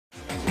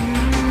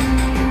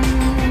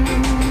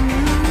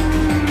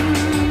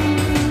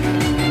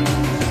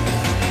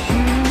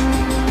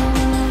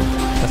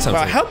sounds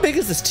Wow, like... how big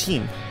is this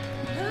team?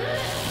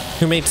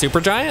 Who made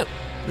Supergiant?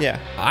 Yeah.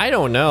 I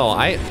don't know.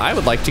 I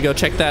would like to go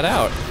check that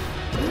out.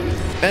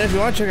 And if you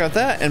want to check out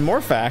that and more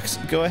facts,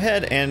 go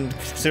ahead and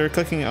consider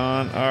clicking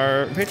on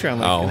our Patreon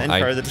link in the end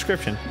part of the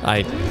description.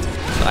 I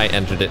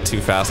entered it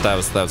too fast. That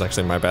was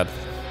actually my bad.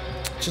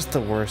 Just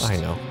the worst. I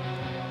know.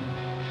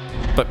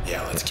 But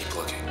Yeah, let's keep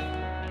looking.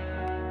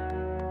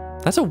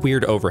 that's a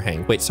weird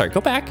overhang. Wait, sorry,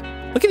 go back.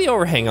 Look at the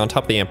overhang on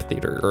top of the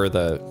amphitheater or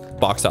the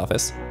box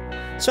office.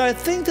 So I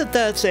think that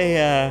that's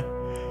a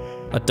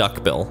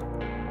duck bill.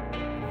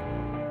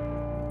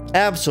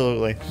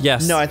 Absolutely.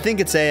 Yes. No, I think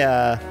it's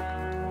a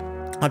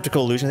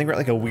optical illusion. I think we're at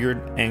like a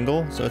weird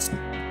angle, so it's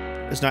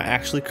not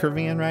actually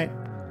curving in right.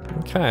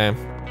 Okay.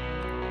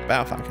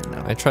 Wow, fucking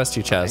no. I trust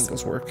you, Chaz.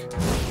 Angles work.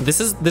 This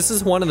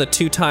is one of the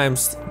two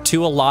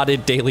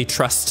allotted daily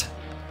trust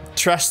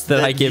Trust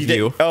that I give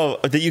you. Oh,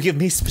 that you give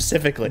me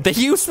specifically. That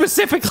you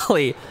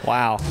specifically.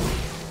 Wow.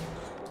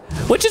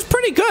 Which is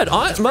pretty good.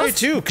 Me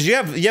too, because you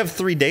have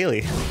 3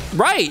 daily.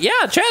 Right? Yeah,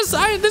 Chaz.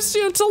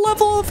 It's a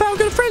level of how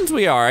good friends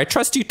we are. I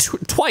trust you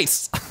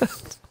twice.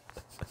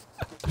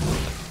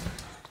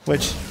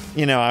 Which,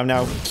 you know, I'm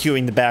now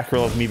cueing the back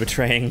roll of me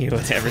betraying you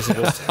with every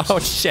single Oh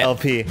shit.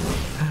 LP.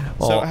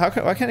 Well, So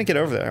why can't I get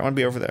over there? I want to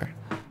be over there.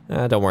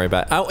 Don't worry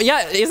about it. Oh,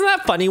 yeah, isn't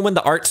that funny when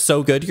the art's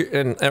so good?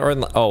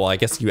 Oh, well, I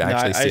guess you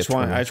actually see it. I just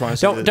want to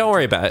see Don't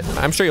worry about it.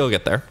 I'm sure you'll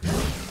get there.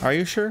 Are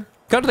you sure?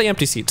 Go to the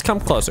empty seats. Come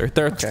closer.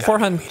 There are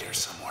 400 meters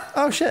somewhere.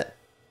 Oh shit.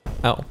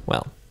 Oh,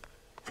 well.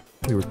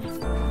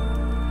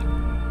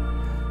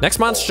 Next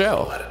month's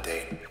show. Out of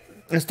date.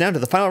 It's down to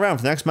the final round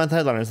for the next month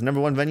headliners, the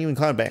 #1 venue in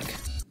Cloud Bank.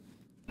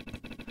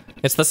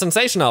 It's the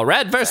sensational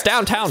Red vs.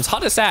 Downtown's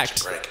hottest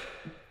act. Break.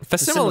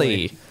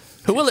 Facsimile.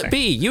 Who will it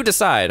be? You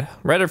decide.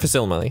 Red or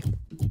Facsimile?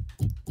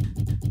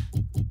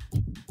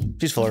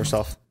 She's full of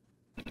herself.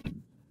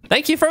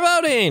 Thank you for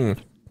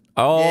voting.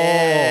 Oh.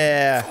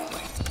 Yeah.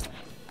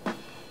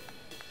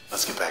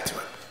 Let's get back to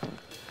it.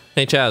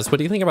 Hey, Chaz, what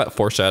do you think about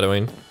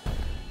foreshadowing?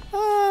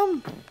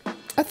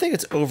 I think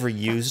it's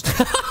overused.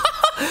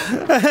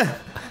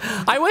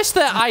 I wish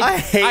that I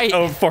hate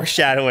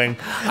foreshadowing.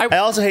 I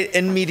also hate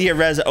in media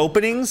res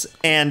openings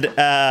and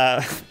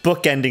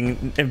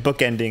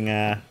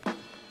bookending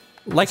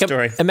like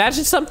story.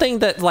 Imagine something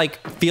that like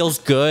feels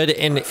good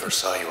and I first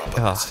saw you up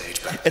on that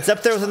stage back then. It's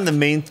up there when the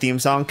main theme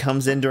song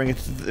comes in during a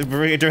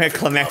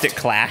climactic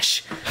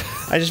clash.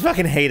 I just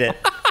fucking hate it.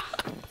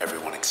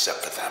 Everyone except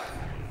for them.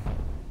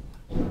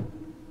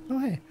 Oh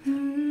hey.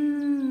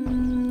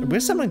 Are we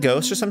summon a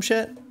ghost or some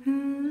shit?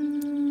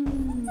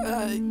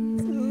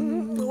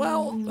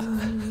 well,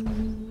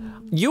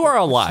 you are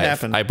alive,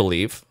 happened? I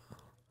believe.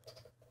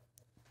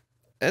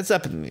 It's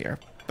up in the air.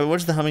 But what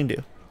does the humming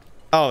do?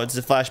 Oh, it's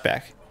a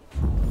flashback.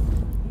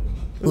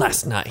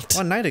 Last night.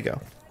 1 night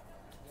ago.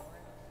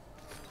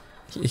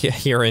 Yeah,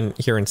 here in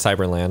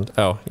Cyberland.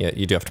 Oh, yeah,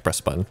 you do have to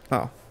press a button.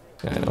 Oh.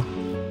 Yeah, I know.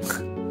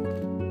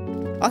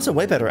 That's a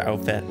way better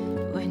outfit.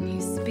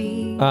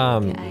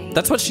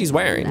 That's what she's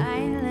wearing.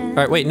 All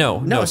right, wait,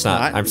 no, it's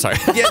not. I'm sorry.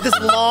 Yeah, this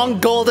long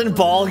golden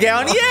ball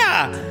gown.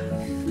 Yeah.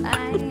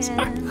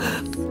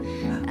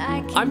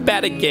 I'm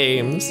bad at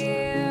games.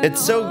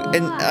 It's so,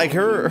 and like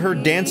her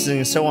dancing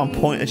is so on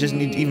point. It just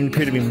doesn't even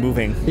appear to be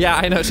moving. Yeah,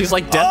 I know. She's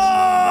like death.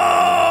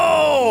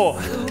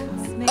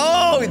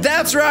 Oh,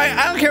 that's right.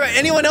 I don't care about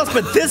anyone else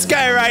but this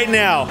guy right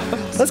now.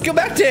 Let's go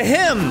back to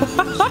him.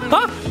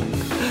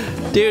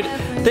 Dude,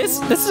 this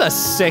is a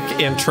sick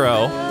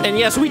intro. And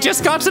yes, we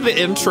just got to the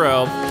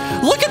intro.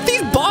 Look at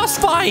these boss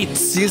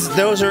fights.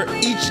 Those are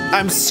each,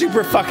 I'm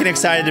super fucking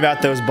excited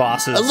about those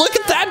bosses. Look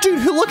at that dude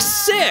who looks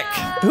sick.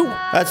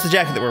 That's the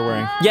jacket that we're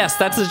wearing. Yes,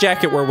 that's the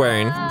jacket we're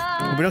wearing.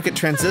 We don't get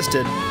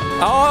transisted.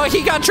 Oh,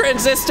 he got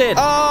transisted.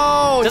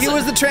 Oh, he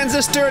was the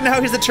transistor, and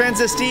now he's the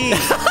transistee.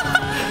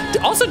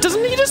 Also,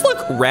 doesn't he just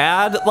look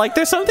rad? Like,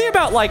 there's something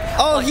about like...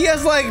 Oh, he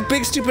has like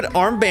big stupid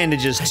arm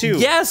bandages too.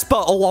 Yes,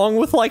 but along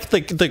with like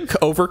the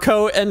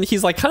overcoat, and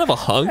he's like kind of a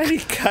hunk. And he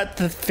cut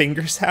the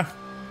fingers out.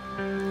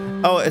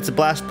 Oh, it's a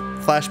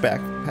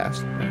flashback.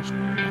 Past.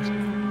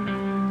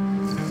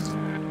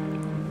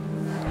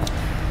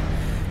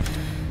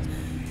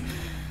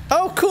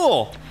 Oh,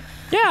 cool.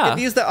 Yeah.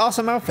 Use that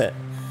awesome outfit.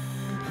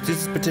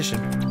 Use this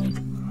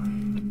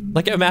petition.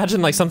 Like,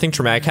 imagine like something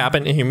traumatic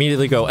happened and you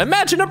immediately go,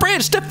 imagine a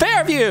bridge to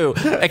Fairview!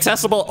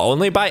 Accessible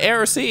only by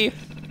air or sea.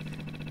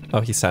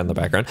 Oh, he's sad in the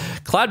background.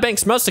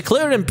 Cloudbank's most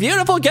secluded and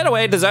beautiful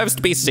getaway deserves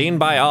to be seen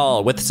by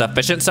all. With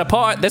sufficient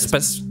support, this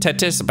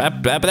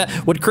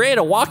would create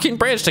a walking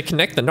bridge to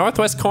connect the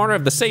northwest corner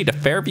of the city to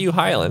Fairview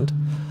Highland.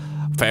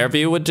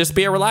 Fairview would just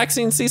be a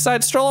relaxing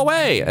seaside stroll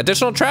away.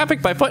 Additional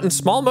traffic by foot and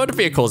small motor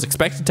vehicles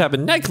expected to have a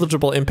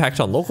negligible impact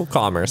on local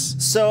commerce.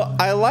 So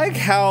I like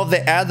how they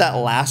add that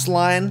last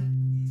line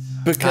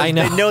because they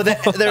know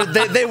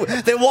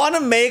that they want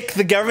to make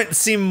the government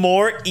seem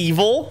more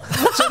evil.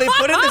 So they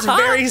put in this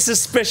very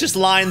suspicious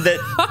line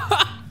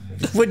that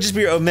would just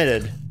be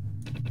omitted.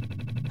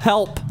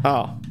 Help.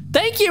 Oh.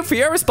 Thank you for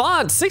your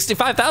response.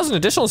 65,000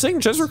 additional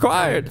signatures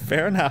required.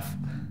 Fair enough.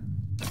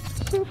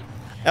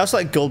 I also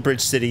like Goldbridge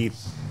City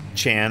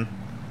Chan.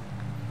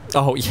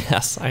 Oh,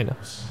 yes, I know.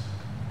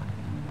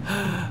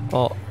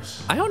 Well,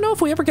 I don't know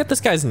if we ever get this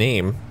guy's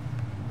name.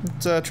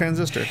 It's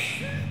Transistor.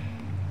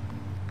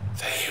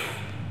 That you.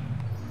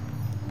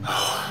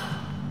 Oh.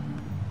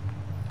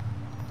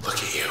 Look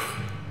at you.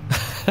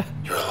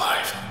 You're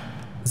alive.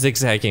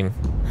 Zigzagging.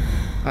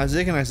 I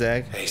zig and I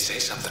zag. Hey, say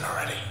something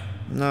already.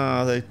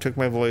 No, they took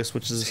my voice,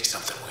 which Say is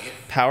something, will you?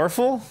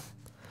 powerful.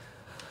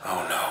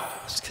 Oh no.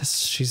 Just because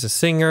she's a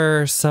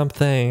singer or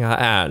something.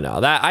 I don't know.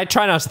 That I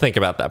try not to think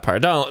about that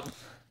part.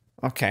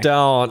 Okay.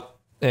 Don't.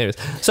 Anyways.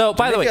 So,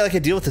 by the way. Like a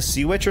deal with the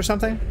sea witch or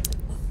something?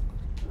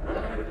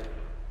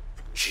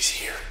 She's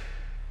here.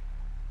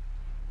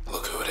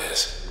 Look who it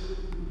is.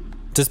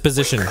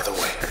 Disposition. Out of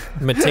the way.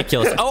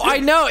 Meticulous. Oh, I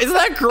know. Isn't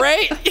that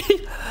great?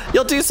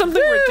 You'll do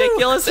something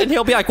ridiculous and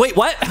he'll be like, wait,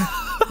 what?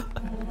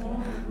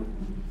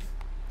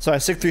 So I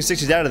stick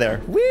 360s out of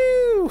there.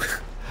 Woo!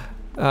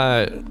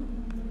 That's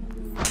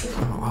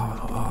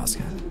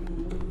good.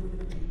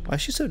 Why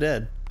is she so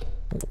dead?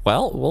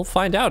 Well, we'll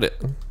find out it.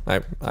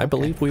 I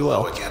believe we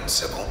Hello will. again,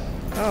 Sybil.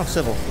 Oh,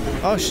 Sybil.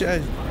 Oh,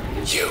 shit.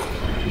 You.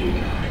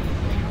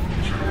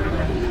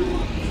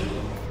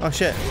 Oh,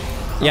 shit.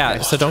 Yeah,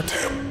 so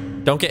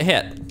don't get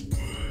hit.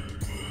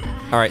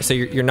 All right, so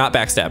you're not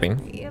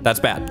backstabbing. That's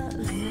bad.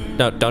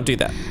 No, don't do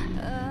that.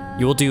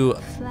 You will do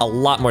a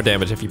lot more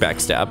damage if you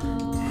backstab.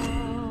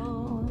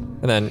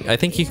 And then I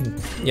think you can,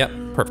 yep,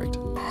 perfect.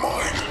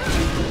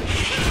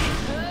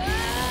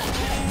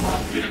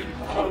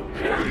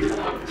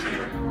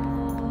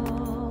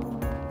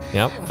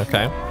 Yep,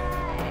 okay.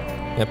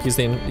 Yep, use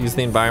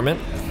the environment.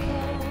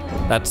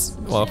 That's,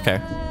 well,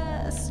 okay.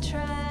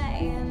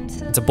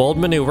 It's a bold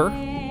maneuver.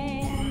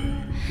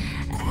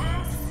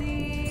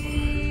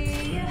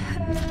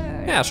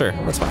 Yeah, sure,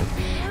 that's fine.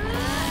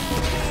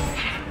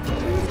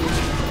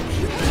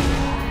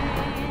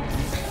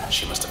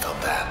 She must have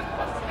felt that.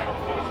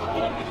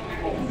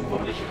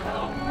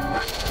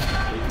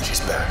 She's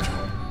back.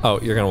 Oh,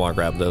 you're gonna want to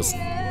grab those.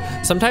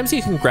 Sometimes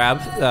you can grab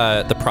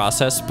the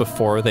process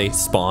before they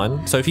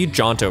spawn. So if you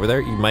jaunt over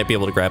there, you might be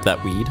able to grab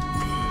that weed.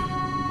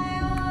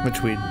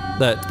 Which weed?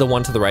 The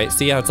one to the right.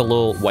 See how it's a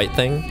little white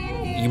thing?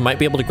 You might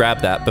be able to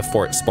grab that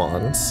before it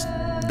spawns.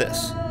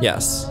 This.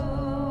 Yes.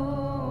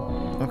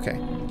 Okay.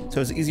 So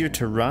it's easier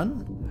to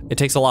run? It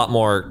takes a lot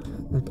more.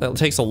 It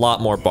takes a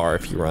lot more bar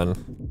if you run.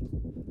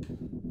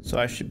 So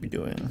I should be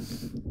doing.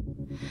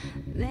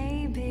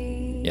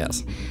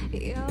 Yes.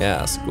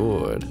 Yes.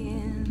 Good.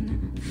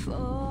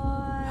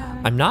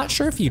 I'm not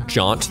sure if you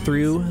jaunt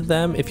through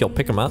them, if you'll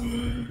pick them up.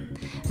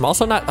 I'm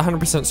also not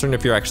 100% certain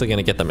if you're actually going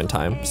to get them in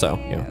time. So,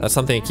 you know, that's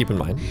something to keep in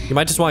mind. You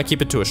might just want to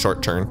keep it to a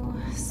short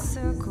turn.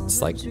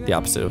 It's like the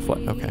opposite of what,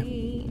 okay.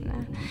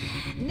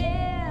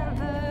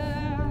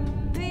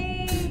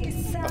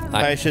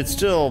 I should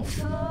still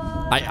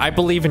I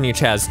believe in you,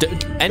 Chaz.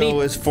 go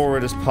as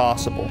forward as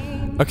possible.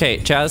 Okay,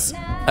 Chaz,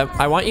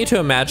 I want you to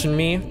imagine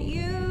me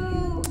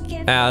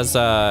as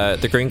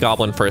the Green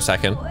Goblin for a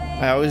second.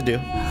 I always do.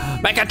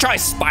 Make a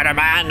choice,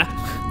 Spider-Man!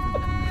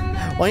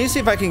 Well, let me see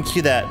if I can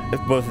cue that if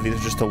both of these are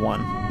just a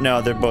one.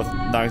 No, they're both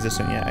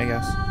non-existent yet, I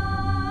guess.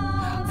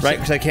 Right,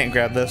 because I can't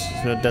grab this,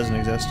 so it doesn't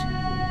exist.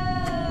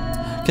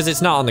 Because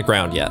it's not on the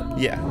ground yet.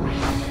 Yeah.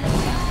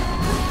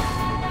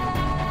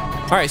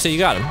 Alright, so you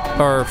got him.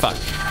 Or fuck.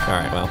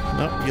 Alright, well.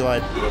 Nope, you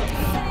lied.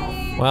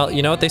 Well,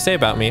 you know what they say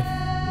about me.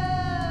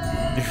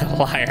 You're a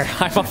liar.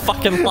 I'm a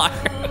fucking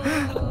liar.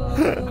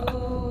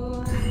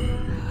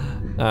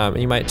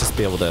 You might just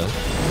be able to...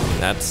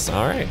 That's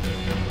alright.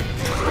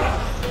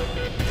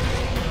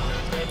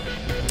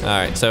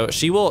 Alright, so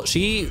she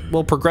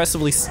will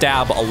progressively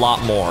stab a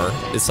lot more,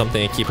 is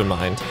something to keep in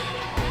mind.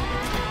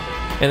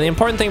 And the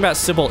important thing about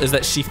Sybil is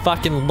that she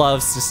fucking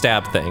loves to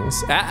stab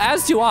things.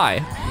 As do I.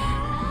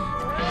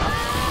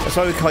 That's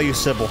why we call you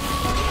Sybil.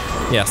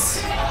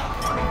 Yes.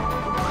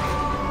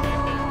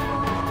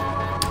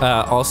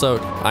 Also,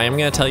 I am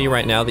gonna tell you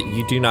right now that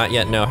you do not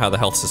yet know how the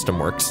health system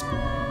works.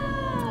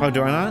 Oh,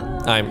 do I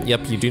not?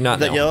 Yep, you do not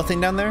know. That yellow thing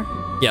down there?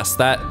 Yes,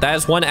 that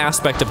is one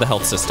aspect of the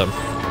health system.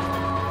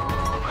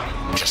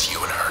 Just you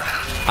and her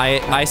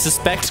now. I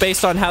suspect,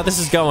 based on how this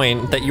is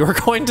going, that you are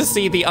going to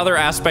see the other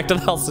aspect of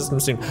the health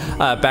system soon.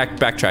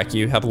 Backtrack.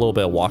 You have a little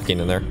bit of walking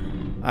in there.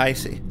 I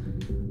see.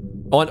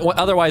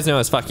 Otherwise known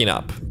as fucking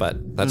up,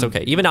 but that's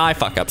okay. Even I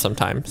fuck up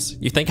sometimes.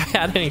 You think I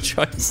had any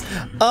choice?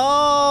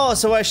 Oh,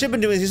 so what I should have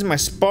been doing is using my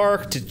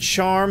spark to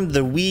charm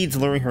the weeds,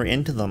 luring her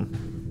into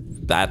them.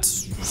 That's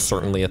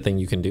certainly a thing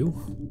you can do.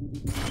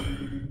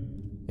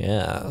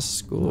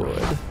 Yes,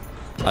 good.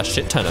 A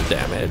shit ton of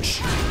damage.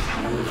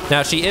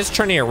 Now, she is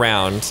turning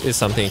around, is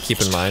something to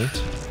keep in mind.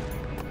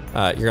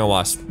 You're gonna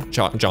want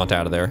to jaunt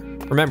out of there.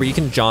 Remember, you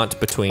can jaunt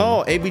between...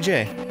 Oh,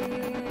 ABJ.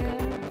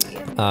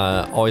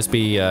 Always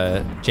be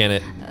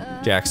Janet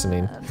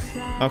Jacksoning.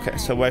 Okay,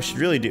 so what I should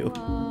really do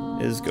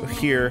is go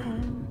here,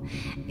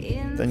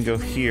 then go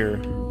here,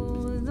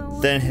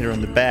 then hit her in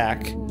the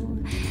back.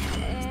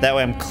 That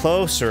way I'm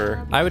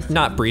closer. I would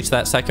not breach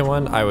that second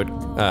one. I would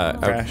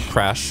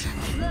crash.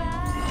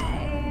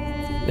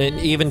 And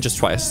even just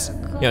twice.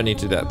 You don't need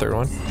to do that third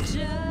one.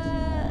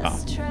 Oh,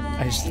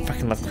 I just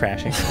fucking love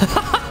crashing.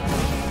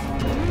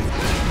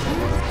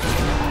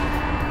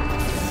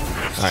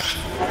 Alright.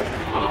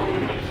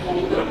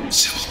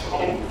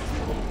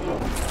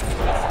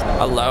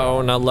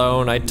 Alone,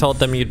 alone. I told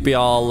them you'd be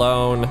all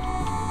alone.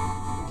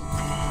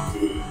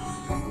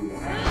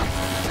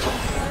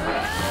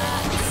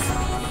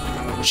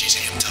 She's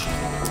amped up.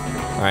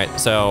 Alright,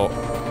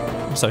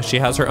 so she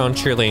has her own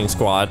cheerleading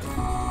squad.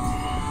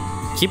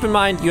 Keep in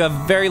mind, you have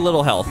very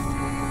little health.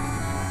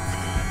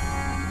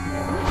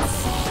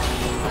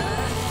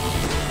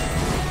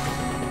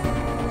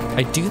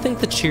 I do think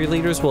the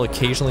cheerleaders will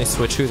occasionally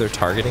switch who they're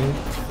targeting.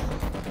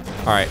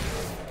 Alright.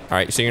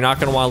 Alright, so you're not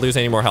gonna want to lose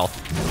any more health.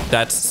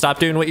 Stop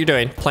doing what you're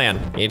doing. Plan.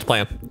 You need to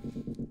plan.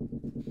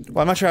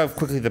 Well, I'm not sure how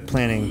quickly the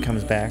planning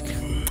comes back.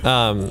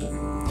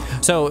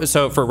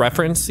 So for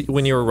reference,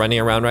 when you were running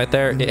around right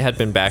there, it had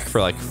been back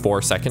for like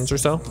 4 seconds or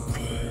so.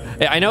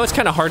 I know it's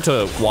kind of hard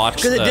to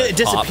watch. Because it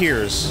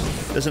disappears,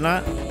 does it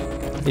not?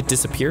 It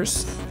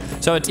disappears.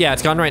 So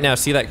it's gone right now.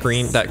 See that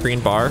green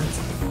bar?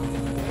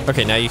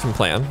 Okay, now you can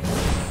plan.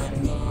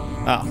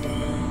 Oh.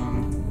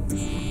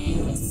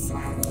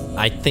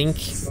 I think.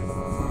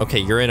 Okay,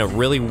 you're in a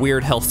really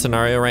weird health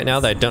scenario right now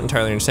that I don't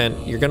entirely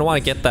understand. You're gonna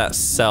want to get that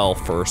cell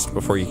first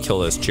before you kill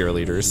those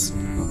cheerleaders.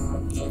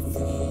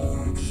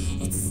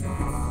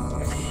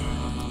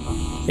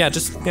 Yeah,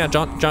 just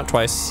jaunt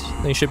twice.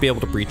 Then you should be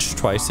able to breach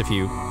twice if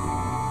you.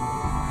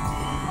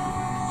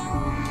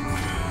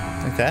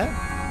 Like that?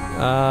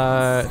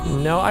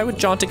 No, I would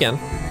jaunt again.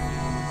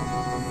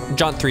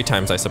 Jaunt 3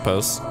 times, I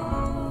suppose.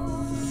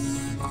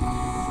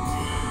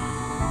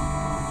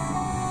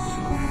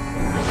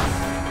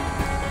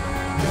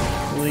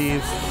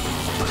 Leave.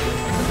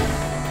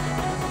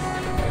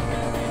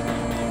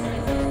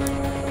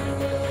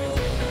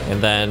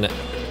 And then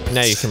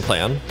now you can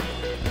plan.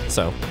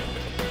 So.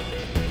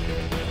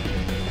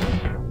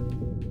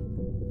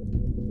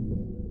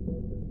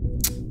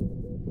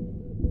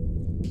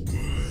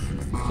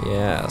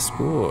 Yes,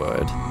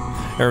 good.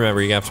 And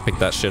remember, you have to pick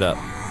that shit up.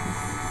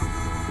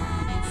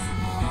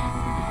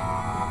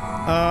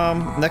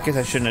 In that case,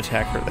 I shouldn't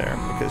attack her there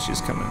because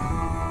she's coming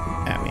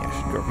at me. I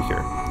should go over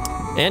here.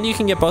 And you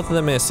can get both of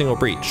them in a single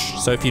breach.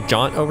 So if you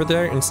jaunt over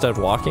there instead of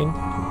walking,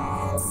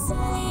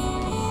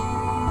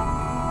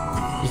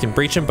 you can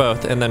breach them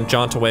both and then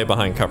jaunt away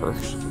behind cover.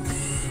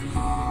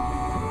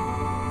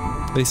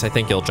 At least I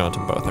think you'll jaunt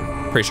them both.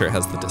 I'm pretty sure it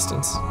has the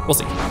distance. We'll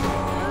see.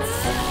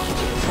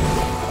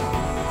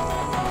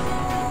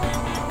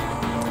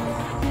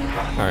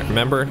 All right,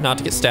 remember not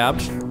to get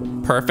stabbed.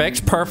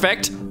 Perfect,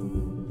 perfect.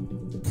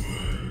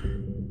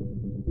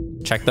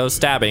 Check those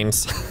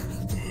stabbings.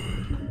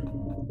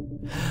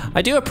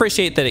 I do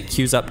appreciate that it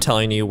queues up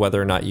telling you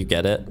whether or not you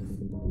get it,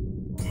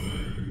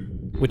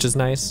 which is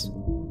nice.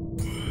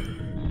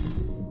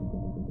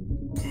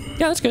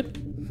 Yeah, that's good.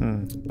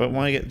 But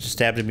won't I get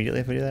stabbed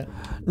immediately if I do that?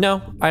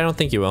 No, I don't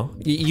think you will.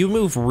 You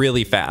move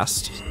really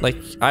fast. Like,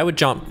 I would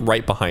jump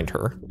right behind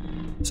her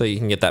so you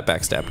can get that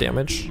backstab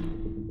damage.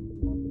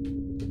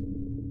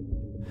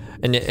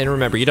 And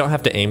remember, you don't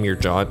have to aim your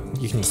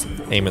jaunt. You can just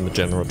aim in the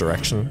general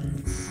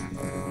direction.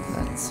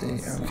 Let's see.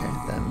 Okay,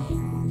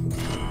 then.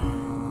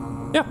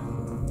 Yeah,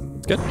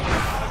 it's good.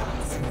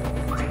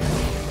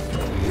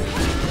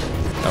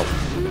 Oh.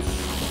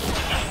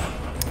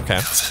 Okay.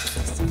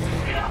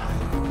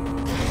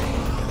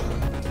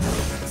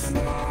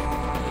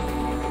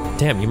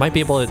 Damn, you might be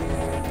able to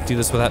do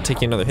this without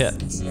taking another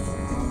hit.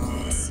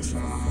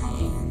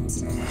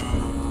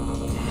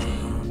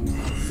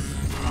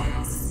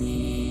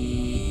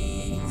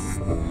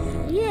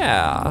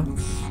 Yeah,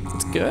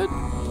 it's good.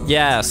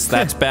 Yes,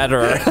 that's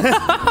better.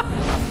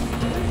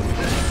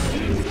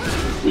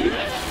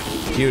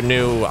 You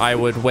knew I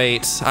would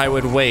wait. I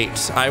would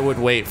wait. I would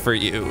wait for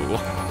you.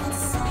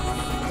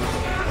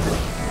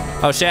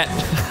 Oh shit.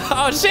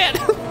 Oh shit.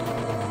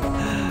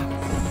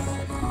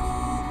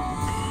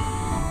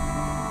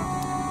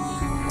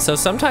 So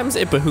sometimes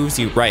it behooves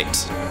you to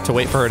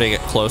wait for her to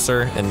get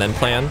closer and then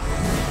plan.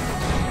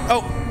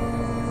 Oh.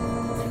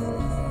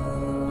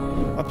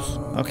 Oops.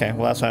 Okay,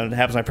 well that's what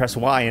happens when I press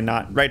Y and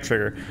not right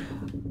trigger.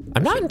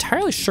 I'm not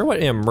entirely sure what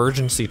an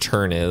emergency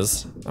turn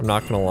is. I'm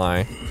not gonna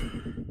lie.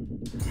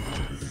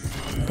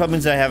 Probably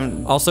means that I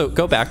haven't. Also,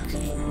 go back.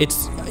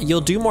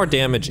 You'll do more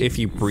damage if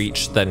you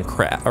breach than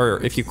crash,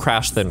 or if you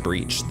crash then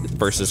breach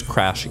versus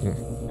crashing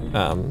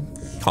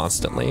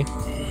constantly.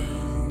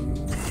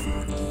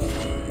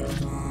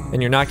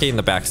 And you're not getting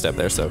the backstab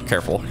there, so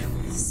careful.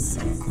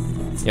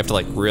 You have to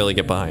like really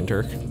get behind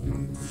her.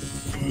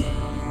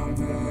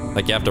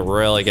 Like you have to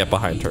really get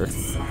behind her.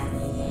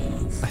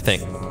 I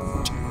think.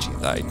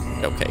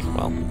 Okay,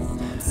 well,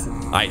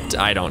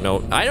 I don't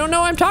know. I don't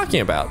know what I'm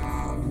talking about.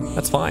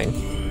 That's fine.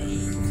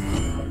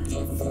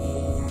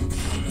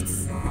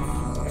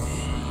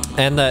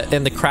 And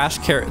the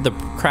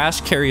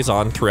crash carries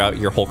on throughout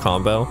your whole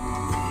combo,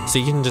 so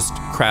you can just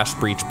crash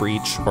breach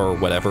or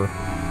whatever.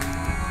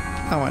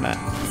 Oh, why not?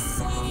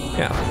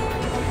 Yeah.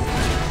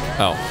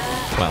 Oh,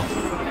 well.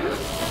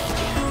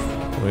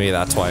 Maybe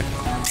that's why.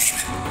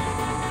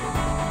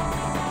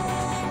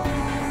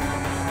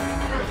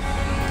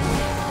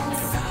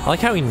 I like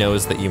how he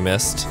knows that you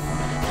missed.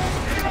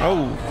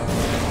 Oh.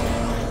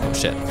 Oh,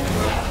 shit.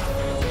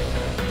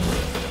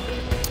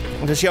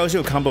 Does she always do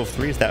a combo of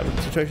 3? Is that what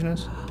the situation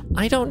is?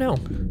 I don't know.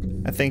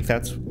 I think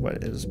that's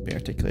what is being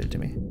articulated to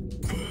me.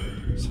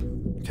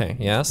 Okay,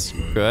 yes,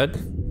 good.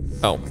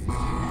 Oh,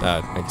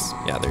 I guess,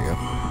 yeah, there you go.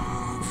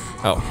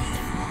 Oh.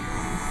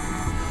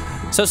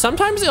 So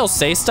sometimes it'll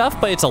say stuff,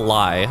 but it's a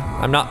lie.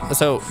 I'm not,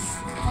 so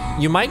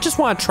you might just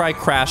want to try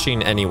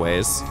crashing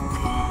anyways.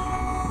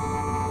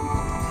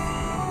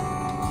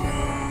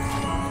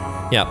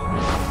 Yep.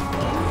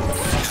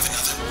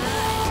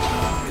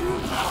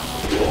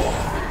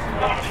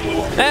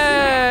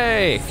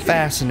 Hey!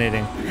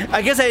 Fascinating.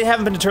 I guess I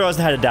haven't been tutorials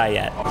on how to die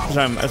yet.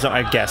 That's what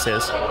my guess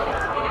is.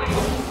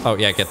 Oh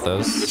yeah, get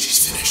those.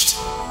 She's finished.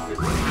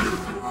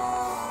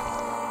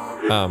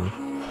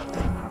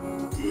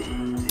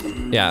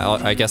 Yeah,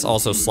 I guess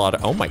also slaughter.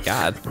 Oh my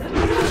god.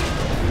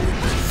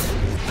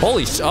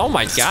 Holy oh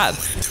my god.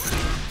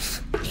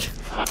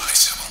 Bye,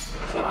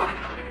 Sybil.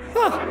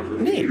 Huh,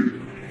 neat.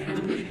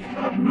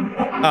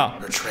 Oh,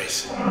 Her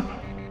trace.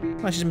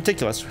 well, she's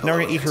meticulous. Now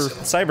we're gonna eat her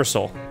cyber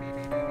soul.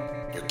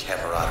 Your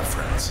Camerata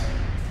friends.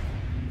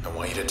 I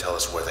want you to tell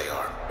us where they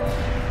are.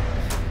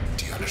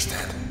 Do you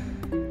understand?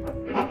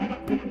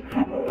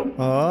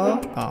 Oh,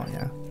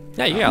 yeah.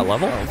 Yeah, you got a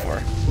level.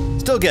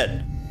 Still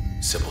good.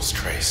 Sybil's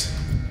trace.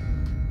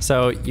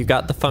 So you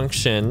got the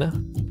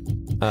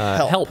function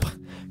help.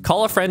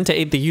 Call a friend to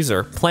aid the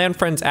user. Plan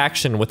friend's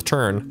action with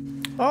turn.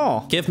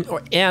 Oh.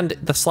 And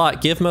the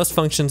slot, give most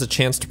functions a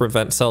chance to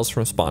prevent cells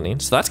from spawning.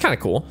 So that's kind of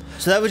cool.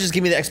 So that would just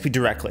give me the XP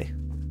directly.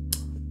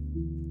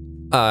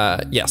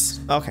 Yes.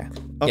 Okay.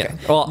 Okay. Yeah,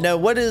 well- now,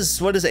 what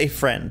is a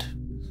friend?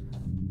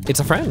 It's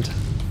a friend.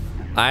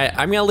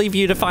 I'm gonna leave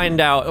you to find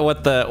out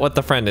what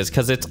the friend is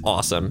because it's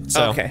awesome.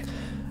 So Okay.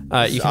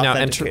 You can now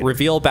enter authenticated.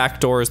 reveal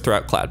backdoors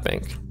throughout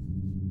CloudBank.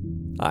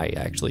 I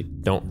actually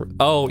don't.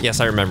 Oh yes,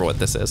 I remember what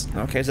this is.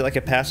 Okay, is it like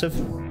a passive?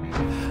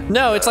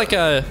 No, it's like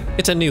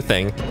it's a new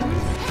thing.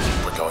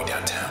 We're going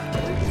downtown.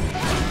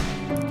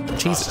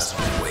 Jesus. Process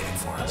will be waiting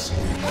for us.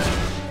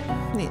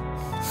 Neat.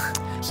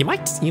 He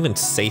might even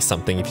say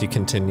something if you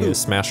continue to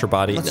smash her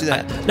body. Let's do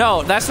that.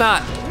 No, that's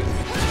not.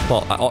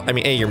 Well, I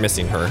mean, A, you're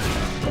missing her.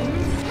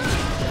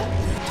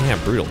 Damn,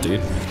 brutal,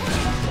 dude.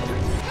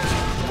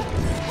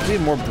 Be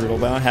more brutal,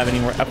 but I don't have any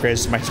more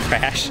upgrades to my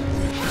trash.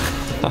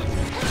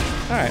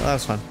 All right, well, that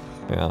was fun.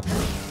 Yeah.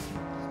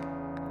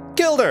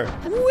 Killed her!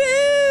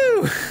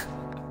 Woo!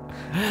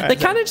 They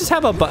kind of just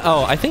have a.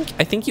 Oh, I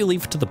think you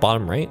leave to the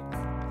bottom right.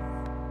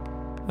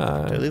 Did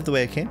I leave the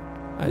way I came?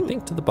 I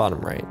think to the bottom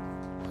right.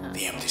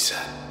 The empty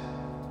set.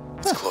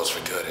 It's closed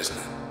for good, isn't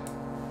it?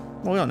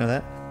 Well, we don't know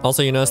that.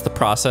 Also, you notice the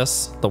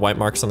process, the white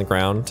marks on the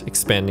ground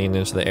expanding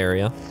into the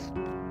area.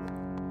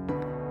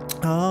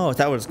 Oh, is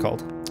that what it's called?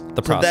 The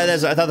So process. that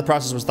is, I thought the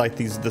process was like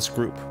this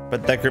group,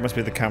 but that group must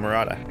be the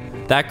Camerata.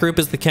 That group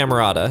is the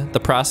Camerata. The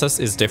process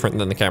is different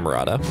than the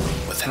Camerata.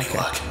 With any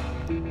luck.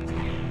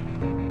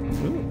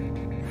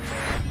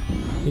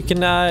 You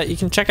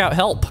can check out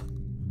help.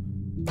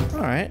 All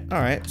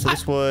right. So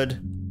this would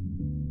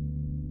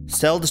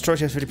cell destroy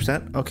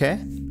 50%. Okay.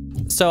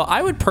 So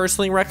I would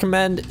personally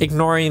recommend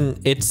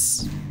ignoring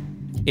its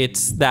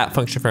that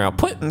function for now.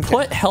 Put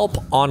help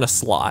on a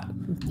slot.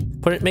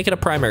 Make it a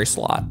primary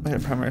slot. Wait, a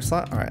primary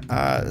slot. All right.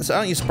 So I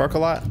don't use Spark a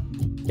lot.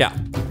 Yeah.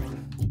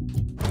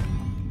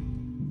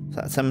 So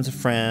that summons a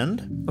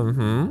friend.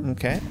 Mm-hmm.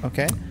 Okay.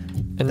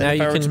 And Then now if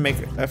you I were can to make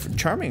a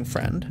charming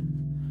friend.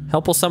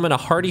 help will summon a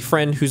hardy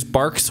friend whose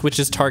bark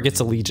switches target's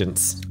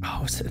allegiance.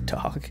 Oh, is it a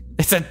dog?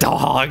 It's a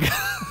dog.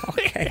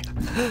 Okay.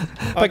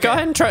 But go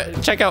ahead and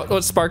check out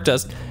what Spark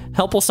does.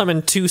 Help will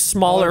summon 2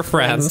 smaller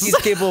friends. He's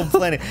capable of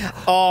planning.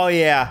 Oh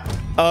yeah.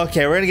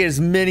 Okay, we're gonna get as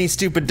many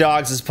stupid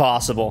dogs as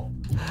possible.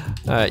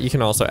 You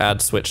can also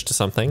add switch to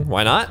something.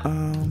 Why not?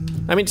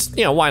 I mean, just,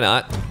 why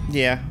not?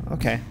 Yeah.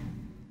 Okay.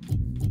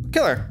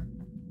 Killer.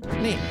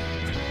 Neat.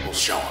 We'll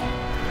show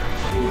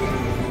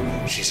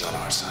him. She's on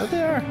our Oh, side.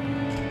 they are.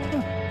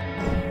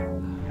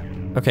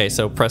 Okay,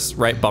 so press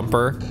right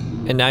bumper,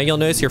 and now you'll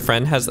notice your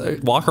friend has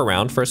walk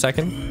around for a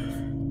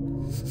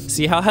second.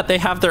 See how they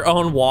have their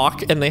own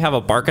walk and they have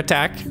a bark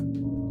attack?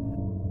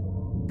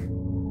 And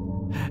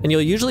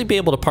you'll usually be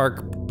able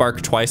to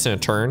bark twice in a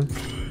turn,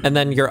 and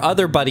then your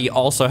other buddy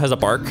also has a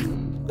bark.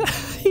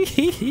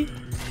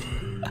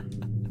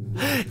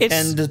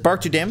 And does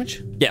Bark do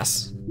damage?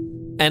 Yes.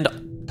 And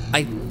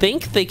I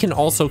think they can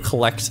also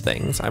collect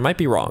things. I might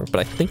be wrong, but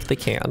I think they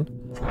can.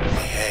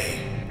 Hey,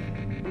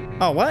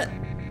 Oh, what?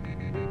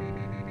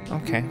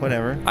 Okay,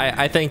 whatever.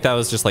 I think that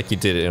was just like you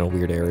did it in a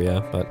weird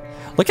area, but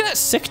look at that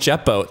sick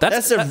jet boat.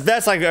 That's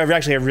like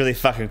actually a really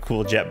fucking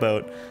cool jet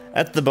boat.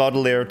 That's the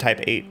Baudelaire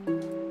Type 8.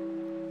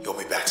 you'll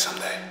be back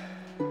someday.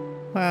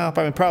 Well,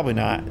 probably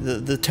not.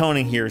 The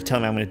toning here is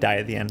telling me I'm going to die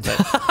at the end.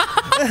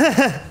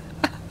 But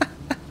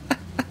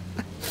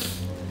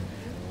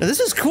now, this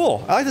is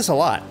cool. I like this a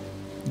lot.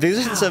 The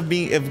existence of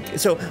being.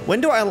 So when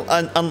do I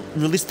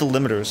release the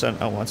limiters?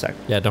 Oh, 1 sec.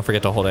 Yeah, don't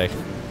forget to hold A.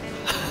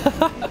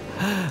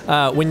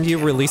 When you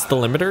release the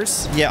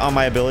limiters, Yeah, on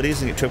my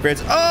abilities and get 2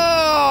 upgrades.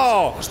 Oh!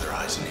 Wow. Was their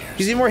eyes and ears.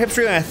 He's even more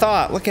hipster than I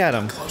thought. Look at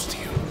him. Close to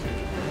you.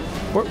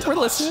 We're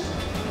listening.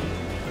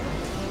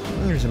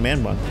 There's a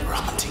man bun. We're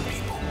hunting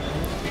people.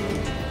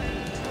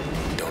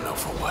 Don't know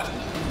for what.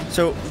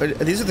 So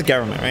these are the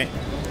government, right?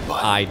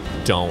 But I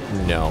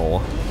don't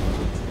know.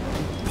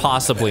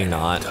 Possibly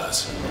not.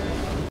 does.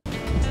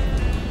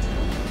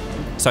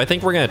 So I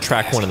think we're gonna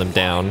track one of them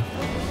down.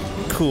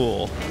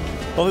 Cool.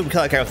 Well, we can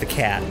kill that guy with the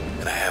cat.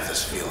 And I have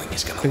this feeling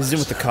he's gonna. He's let in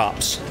us with the down.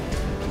 cops.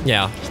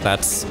 Yeah,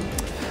 that's...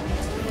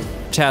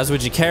 Chaz,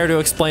 would you care to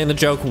explain the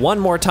joke one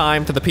more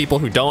time to the people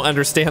who don't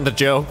understand the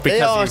joke? They Because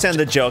don't you- understand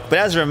the joke, but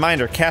as a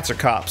reminder, cats are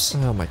cops.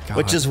 Oh my god.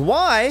 Which is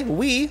why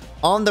we,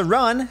 on the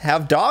run,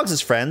 have dogs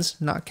as friends,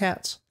 not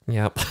cats.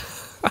 Yep.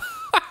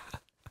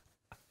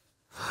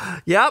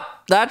 Yep,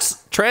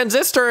 that's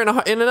Transistor in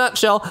a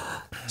nutshell.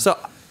 So,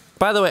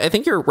 by the way, I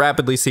think you're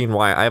rapidly seeing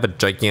why I have a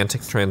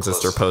gigantic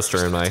Transistor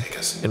poster in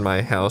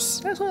my house.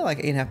 That's only like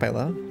 8.5 by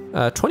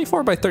 11.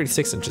 24 by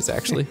 36 inches,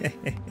 actually.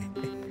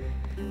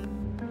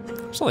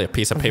 It's only a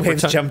piece of paper.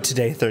 Waves jumped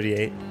today,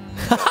 38.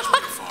 Pretty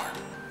far.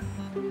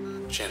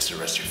 Chance to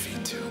rest your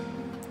feet too.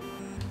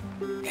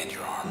 And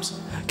your arms.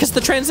 Because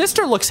the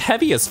Transistor looks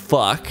heavy as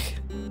fuck.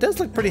 It does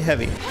look pretty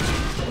heavy.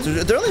 So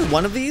are there only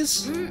one of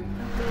these?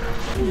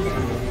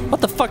 What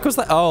the fuck was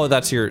that? Oh,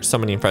 that's your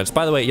summoning friends.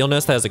 By the way, you'll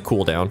notice that has a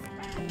cooldown.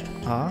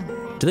 Huh?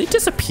 Do they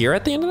disappear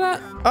at the end of that?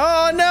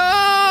 Oh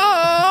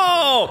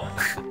no!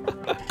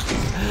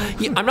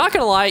 Yeah, I'm not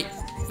gonna lie.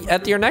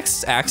 At your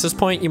next access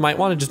point, you might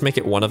want to just make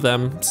it one of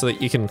them so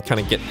that you can kind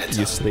of get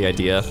used to the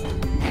idea.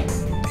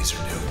 These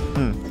are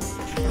new.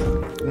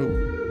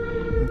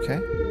 Ooh. Okay.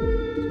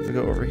 If we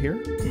go over here.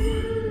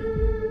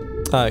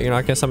 You're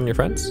not gonna summon your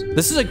friends.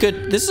 This is a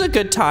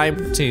good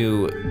time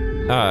to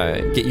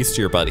get used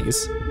to your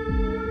buddies.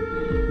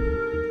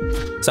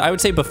 So I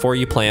would say before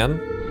you plan,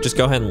 just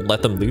go ahead and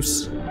let them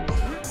loose.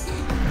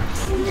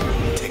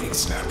 Taking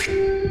snapshot.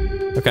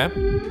 Okay.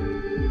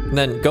 And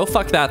then go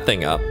fuck that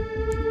thing up.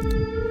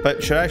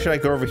 But should I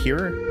go over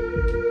here?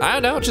 I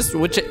don't know, just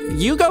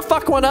you go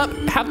fuck one up,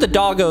 have the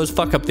doggos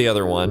fuck up the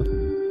other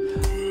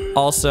one.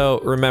 Also,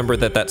 remember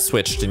that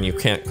switched and you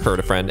can't hurt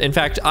a friend. In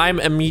fact,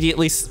 I'm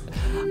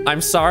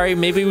sorry,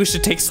 maybe we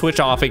should take switch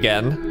off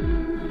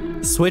again.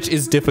 Switch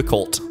is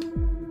difficult.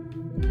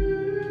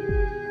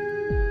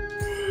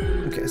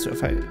 Okay, so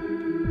if I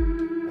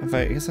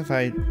guess if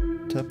I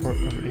teleport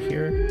over to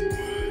here.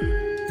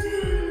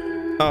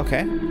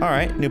 Okay, all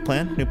right, new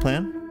plan.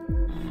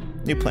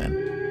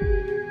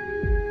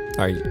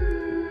 Are you?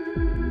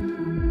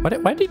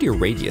 Why did your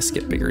radius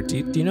get bigger? Do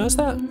you notice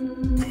that?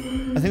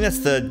 I think that's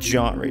the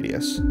jaunt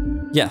radius.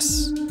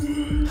 Yes.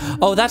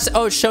 Oh,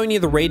 it's showing you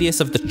the radius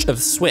of the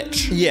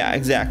switch. Yeah,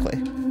 exactly.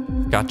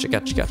 Gotcha.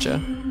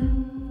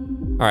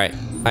 All right,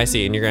 I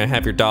see. And you're gonna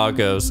have your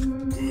doggos.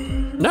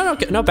 No,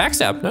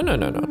 backstab. No.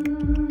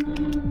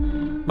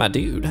 My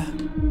dude.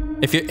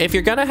 If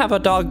you're gonna have a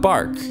dog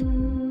bark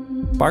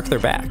their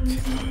back,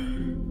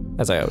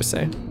 as I always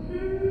say.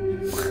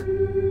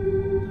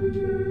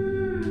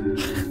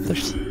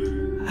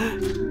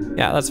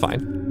 Yeah, that's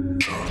fine.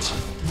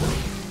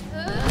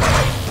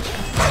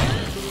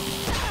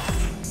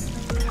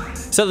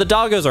 So the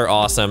doggos are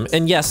awesome,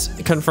 and yes,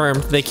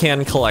 confirmed, they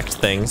can collect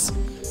things.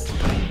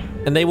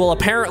 And they will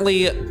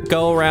apparently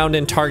go around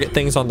and target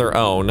things on their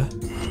own.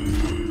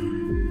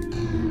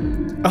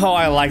 Oh,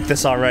 I like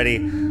this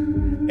already.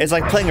 It's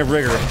like playing a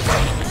rigger,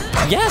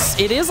 Yes,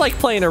 it is like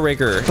playing a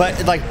rigger.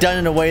 but like done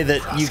in a way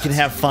that you can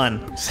have fun.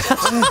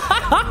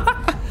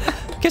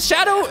 Because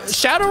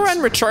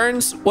Shadowrun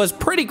Returns was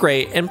pretty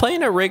great, and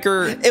playing a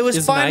rigger It was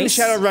is fine nice.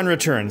 when Shadowrun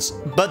Returns,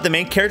 but the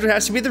main character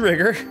has to be the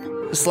rigger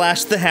 /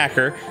 the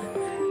hacker.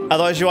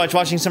 Otherwise, you're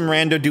watching some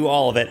rando do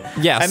all of it.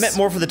 Yes. I meant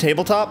more for the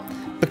tabletop,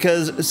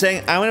 because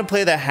saying I'm going to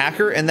play the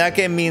hacker in that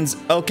game means,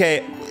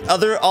 okay,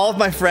 all of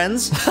my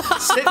friends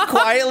sit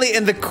quietly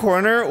in the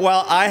corner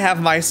while I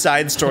have my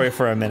side story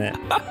for a minute.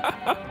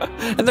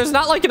 And there's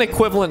not like an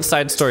equivalent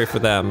side story for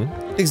them.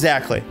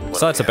 Exactly.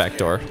 So that's a back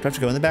door. Do I have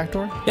to go in the back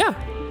door? Yeah.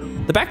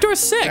 The back door is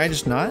sick. Can I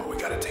just not? We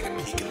gotta take a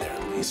peek in there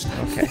at least.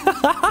 Okay.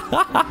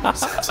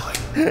 Sounds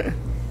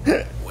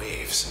like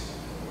waves.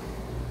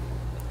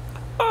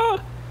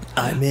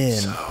 I'm in.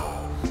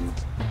 So,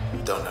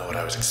 don't know what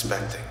I was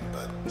expecting,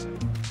 but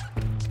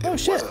Oh,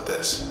 shit. wasn't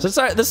this. So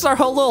this is our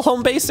whole little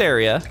home base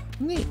area.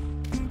 Neat.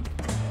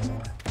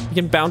 You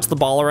can bounce the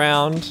ball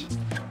around,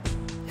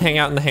 hang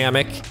out in the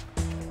hammock.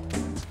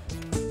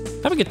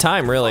 Have a good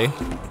time, really.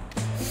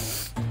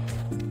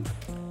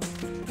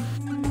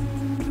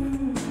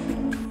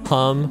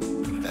 Hum.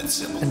 That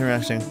symbol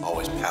Interesting.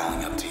 always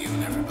palling up to you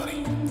and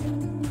everybody.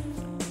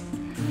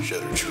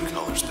 Showed her true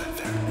colors back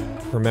there.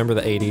 Remember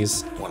the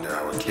 80s. Wonder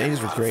how our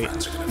 80s were great.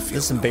 friends are gonna feel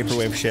This is some when we're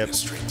vaporwave just shit. getting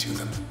straight to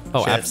them.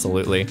 Oh, Shit.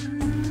 absolutely.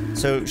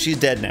 So she's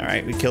dead now,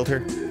 right? We killed her?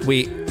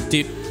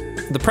 Dude,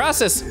 the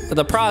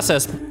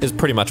process is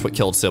pretty much what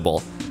killed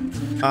Sybil.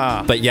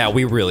 Ah. But yeah,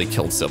 we really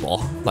killed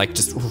Sybil. Like,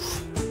 just,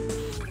 oof.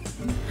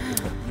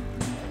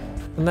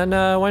 And then,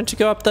 why don't you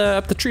go up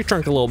the tree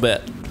trunk a little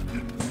bit?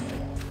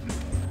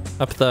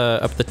 Up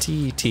the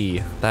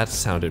TT. That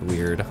sounded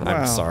weird. Wow.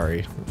 I'm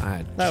sorry.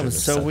 That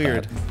was so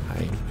weird.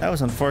 That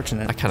was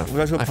unfortunate. I kind of. We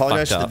have to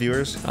apologize to the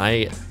viewers.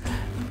 I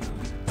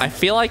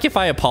feel like if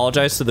I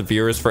apologize to the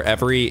viewers for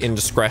every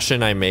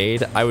indiscretion I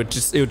made, it would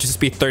just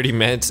be 30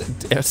 minutes,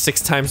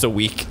 6 times a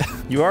week.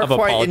 You are of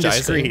quite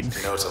apologizing.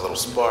 indiscreet. I know it's a little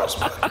sparse,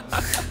 but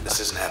this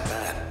isn't that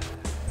bad.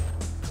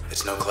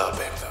 It's no cloud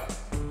bank, though.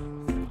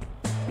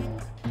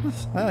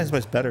 I think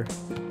it's better.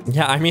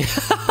 Yeah, I mean.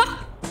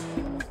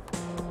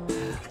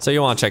 So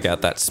you want to check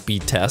out that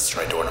speed test?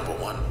 Try door number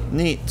 1.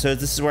 Neat. So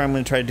this is where I'm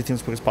going to try to do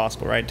things as quick as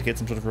possible, right? To get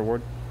some sort of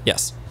reward?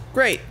 Yes.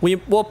 Great.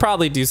 We'll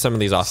probably do some of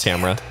these off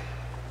camera.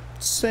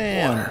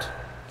 Sand.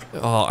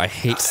 Oh, I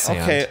hate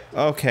sand.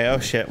 Okay. Oh,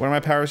 shit. What are my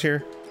powers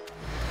here?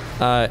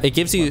 It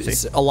gives you...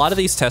 A lot of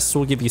these tests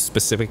will give you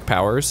specific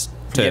powers.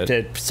 You have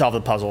to solve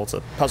the puzzle. It's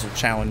a puzzle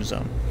challenge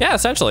zone. Yeah,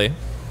 essentially.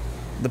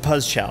 The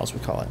Puzz Chows, we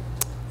call it.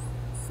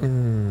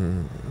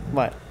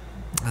 What?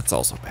 That's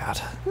also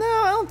bad. No,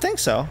 I don't think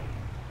so.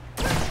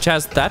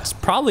 Chaz, that's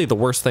probably the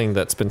worst thing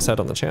that's been said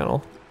on the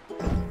channel.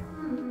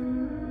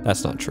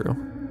 That's not true.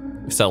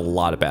 We've said a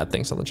lot of bad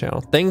things on the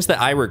channel. Things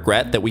that I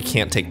regret that we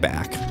can't take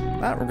back.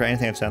 I don't regret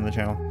anything I've said on the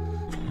channel.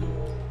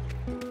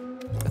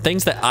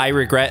 Things that I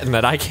regret and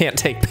that I can't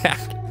take back.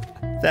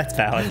 That's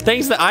valid.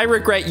 Things that I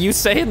regret you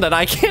saying that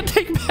I can't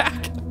take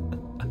back.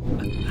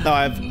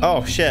 No,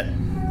 oh, shit.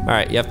 All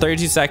right, you have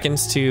 32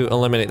 seconds to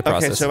eliminate the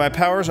process. Okay, so my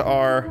powers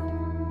are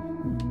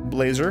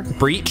Blazer.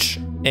 Breach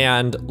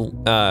and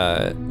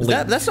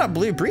That's not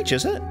Blue Breach,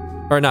 is it?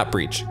 Or not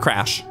Breach,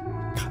 Crash.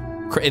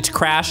 It's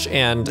Crash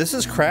and... This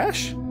is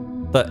Crash?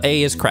 The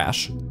A is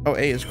Crash. Oh,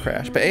 A is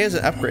Crash, but A is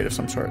an upgrade of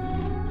some sort.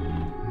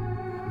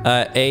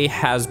 A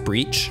has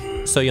Breach,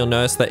 so you'll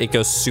notice that it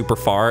goes super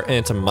far and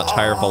it's a much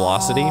higher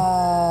velocity.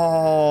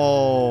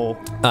 Oh.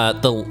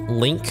 The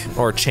Link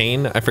or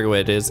Chain, I forget what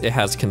it is, it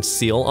has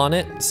Conceal on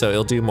it, so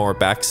it'll do more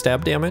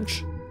backstab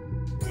damage.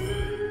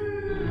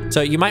 So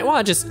you might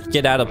want to just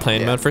get out of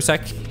plane mode for a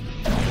sec.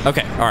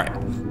 Okay, all right.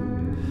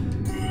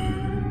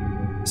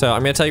 So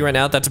I'm gonna tell you right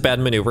now, that's a bad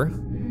maneuver.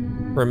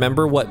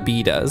 Remember what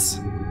B does,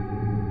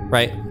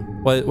 right?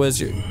 What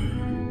was your...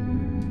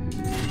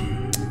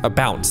 A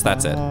bounce,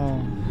 that's it.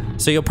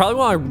 So you'll probably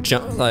want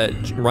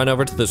to run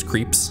over to those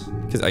creeps,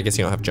 because I guess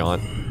you don't have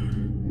John.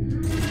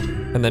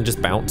 And then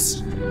just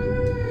bounce.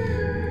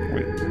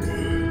 Wait.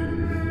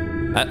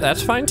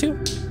 That's fine too.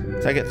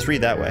 So I get 3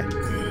 that way.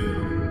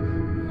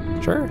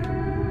 Sure.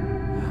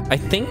 I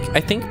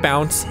think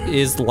bounce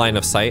is line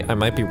of sight. I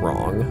might be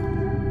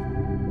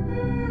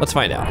wrong. Let's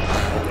find out.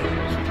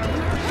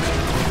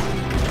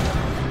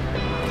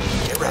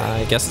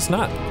 I guess it's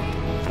not.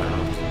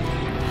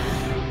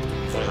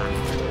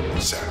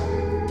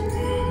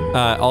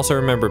 Also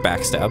remember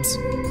backstabs.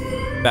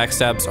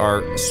 Backstabs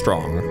are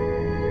strong.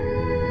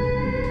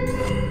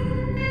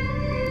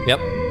 Yep.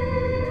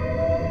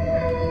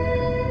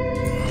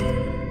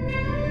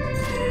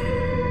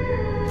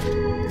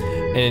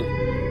 And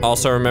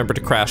also remember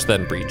to crash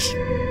then breach.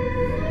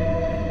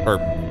 Or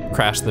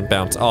crash then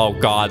bounce. Oh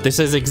god, this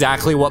is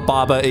exactly what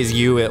Baba is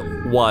you it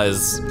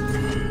was.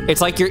 It's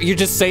like you're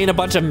just saying a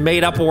bunch of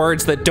made up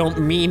words that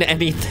don't mean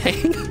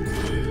anything.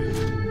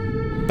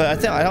 But I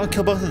think I don't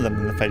kill both of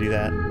them if I do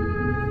that.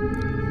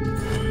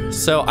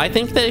 So I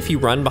think that if you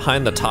run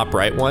behind the top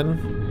right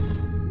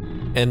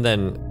one and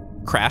then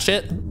crash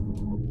it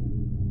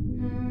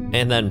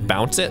and then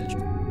bounce it,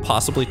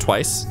 possibly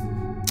twice.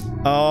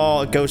 Oh,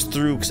 it goes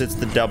through because it's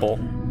the double.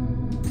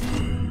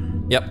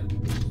 Yep.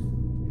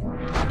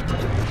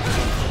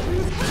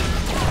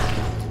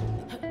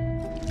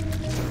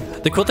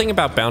 The cool thing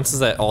about bounce is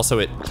that also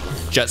it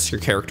jets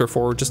your character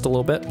forward just a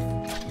little bit.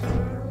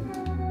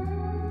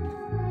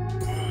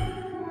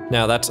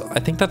 Now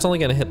I think that's only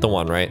gonna hit the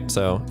one, right?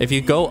 So if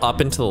you go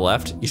up and to the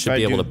left, you should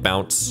be able to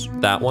bounce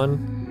that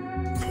one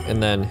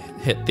and then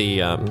hit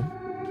the,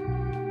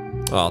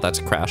 oh, that's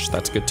a crash.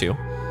 That's good too.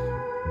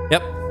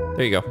 Yep,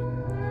 there you go.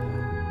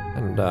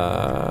 And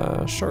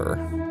sure.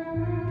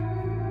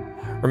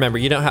 Remember,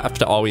 you don't have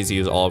to always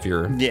use all of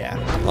your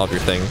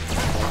thing.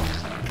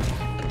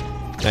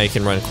 Now you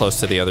can run close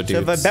to the other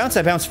dudes. So if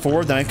I bounce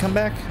forward, then I come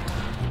back?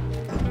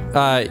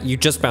 You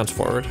just bounce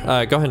forward.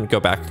 Go ahead and go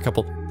back a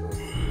couple.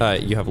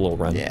 You have a little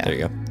run. Yeah. There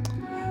you go.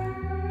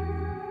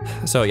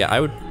 So yeah, I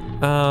would...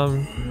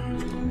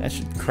 That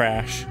should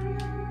crash.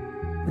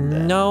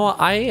 No,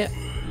 I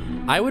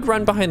would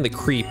run behind the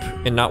creep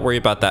and not worry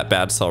about that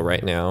bad cell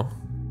right now.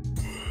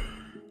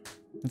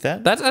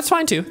 That's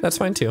fine too. That's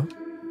fine too.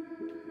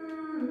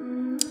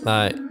 You're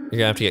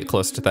gonna have to get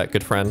close to that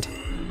good friend.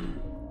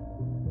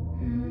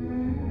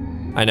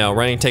 I know,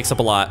 running takes up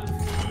a lot.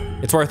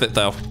 It's worth it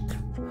though.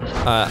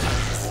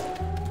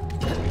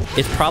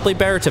 It's probably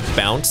better to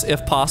bounce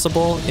if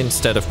possible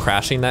instead of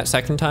crashing that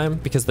second time,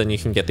 because then you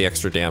can get the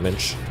extra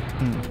damage.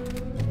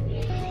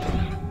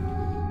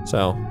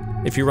 So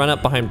if you run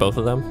up behind both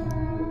of them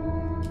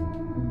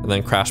and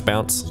then crash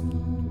bounce.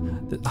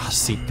 Oh,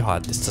 see,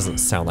 God, this doesn't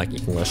sound like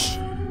English.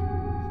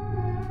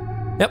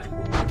 Yep.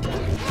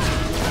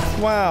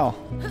 Wow.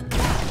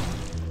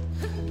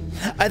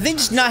 I think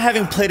just not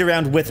having played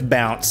around with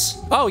bounce.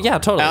 Oh yeah,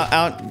 totally.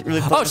 Out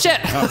really Oh shit!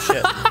 Oh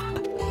shit.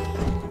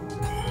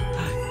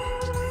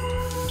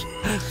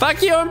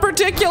 Fuck you in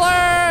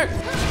particular!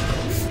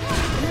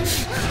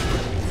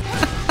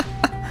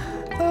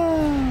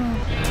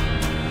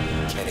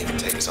 Can't even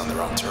take us on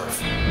their own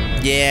turf.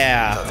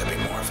 Yeah. Thought there'd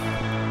be more of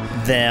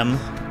them.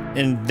 Them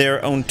in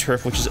their own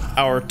turf, which is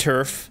our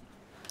turf.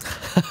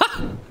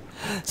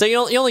 So you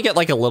only get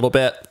like a little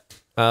bit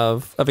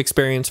of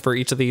experience for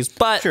each of these,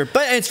 but Sure,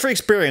 but it's free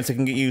experience. It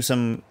can get you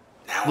some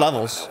Now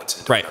levels. I know what's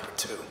in Right. number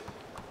 2.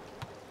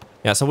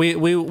 yeah. So we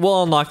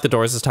will unlock the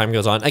doors as time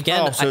goes on.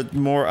 Again, Oh, so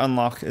more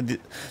unlock.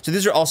 So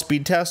these are all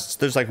speed tests.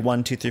 There's like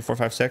 1, 2, 3, 4,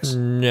 5, 6.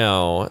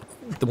 no.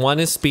 The one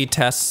is speed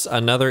tests.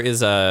 Another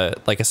is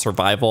like a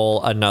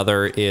survival.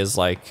 Another is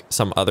like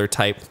some other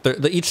type.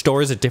 Each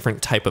door is a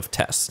different type of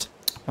test.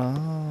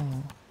 Oh.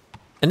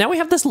 And now we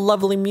have this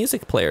lovely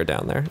music player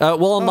down there.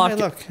 We'll unlock. hey,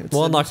 look, it's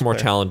we'll the unlock music more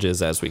player.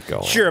 challenges as we go.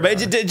 on. Sure,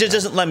 but it just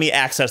doesn't let me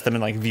access them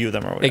and like view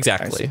them or whatever.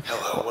 Exactly. I see.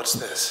 Hello, what's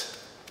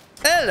this?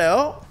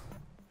 Hello.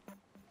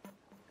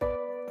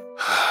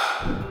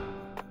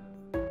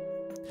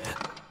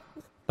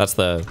 That's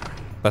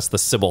the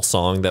Sybil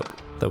song that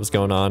was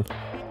going on.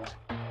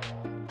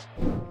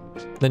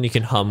 Then you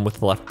can hum with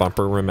the left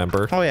bumper,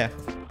 remember? Oh yeah.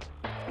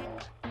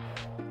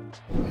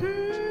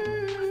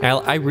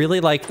 I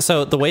really like,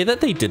 so the way that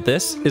they did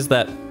this is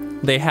that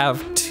they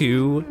have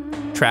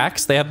 2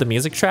 tracks. They have the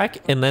music track,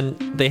 and then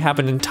they have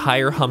an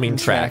entire humming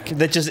track.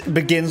 That just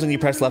begins when you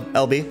press left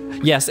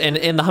LB. Yes, and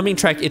in the humming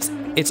track, it's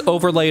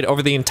overlaid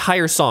over the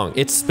entire song.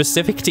 It's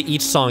specific to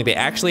each song. They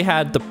actually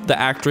had the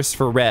actress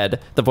for Red,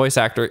 the voice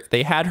actor,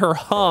 they had her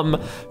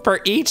hum for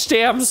each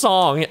damn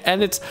song,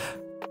 and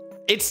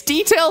it's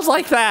details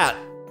like that.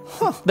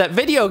 That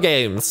video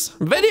games.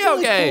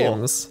 Really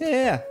games. Cool.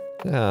 Yeah.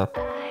 Yeah.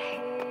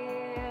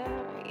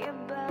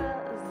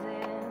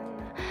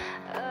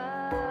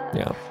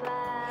 Yeah.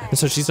 And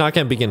so she's not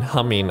going to begin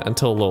humming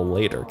until a little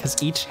later,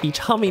 because each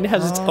humming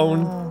has its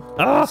own.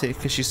 See,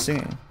 because she's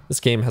singing. This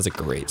game has a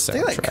great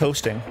They like soundtrack.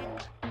 coasting.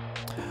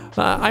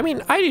 I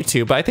mean, I do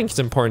too, but I think it's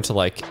important to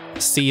like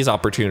seize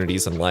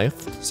opportunities in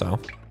life. So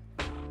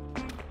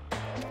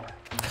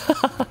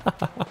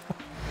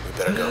We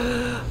better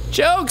go.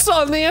 jokes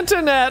on the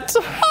internet.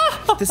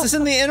 This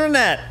isn't the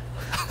internet.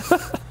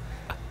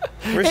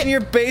 We're in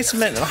your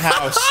basement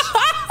house.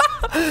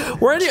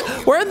 We're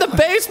in the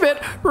basement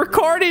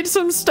recording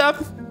some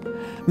stuff.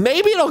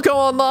 Maybe it'll go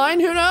online.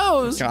 Who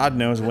knows? God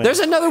knows when. There's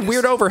another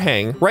weird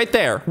overhang right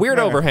there. Weird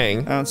Where?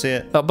 overhang I don't see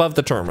it. above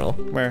the terminal.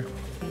 Where?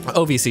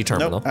 OVC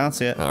terminal. Nope, I don't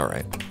see it. All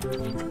right.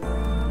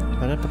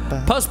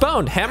 Ba-da-ba-ba.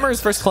 Postponed.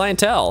 Hammers versus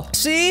Clientele.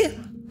 See?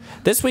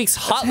 This week's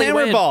hotly Hammer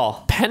awaited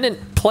ball.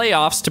 pennant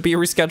playoffs to be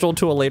rescheduled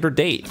to a later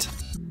date.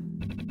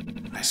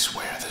 I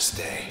swear this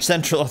day.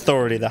 Central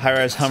Authority. The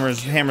high-rise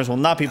Hammers will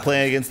not be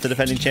playing against the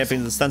defending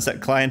champions of the Sunset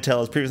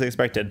Clientele as previously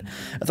expected.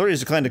 Authorities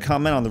declined to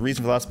comment on the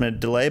reason for the last-minute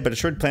delay, but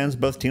assured plans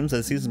of both teams that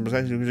the season is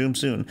expected to resume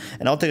soon,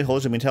 and all ticket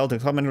holders will be entitled to a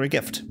complimentary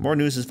gift. More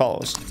news as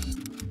follows.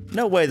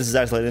 No way this is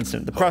an isolated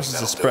incident. The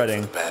process is That'll do it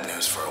spreading. for the bad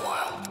news for a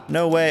while.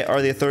 No way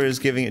are the authorities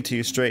giving it to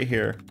you straight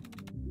here.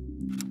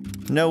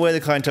 No way the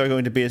Clientele are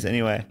going to beat us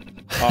anyway.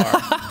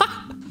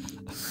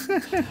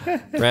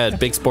 Red,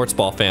 big sports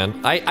ball fan.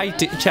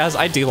 Chaz,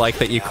 I do like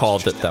that you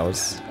called that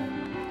was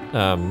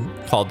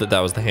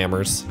the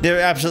Hammers. They're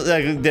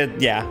absolutely,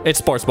 yeah. It's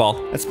sports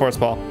ball. It's sports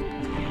ball.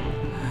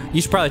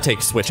 You should probably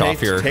take switch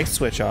off your, Take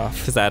switch off.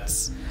 because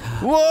that's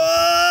Whoa!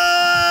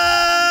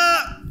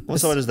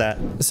 So what is that?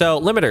 so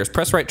limiters.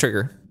 Press right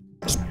trigger.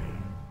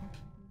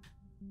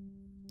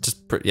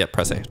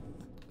 Press A.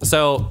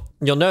 So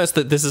you'll notice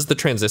that this is the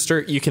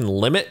transistor. You can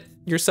limit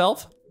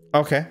yourself.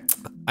 Okay.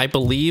 I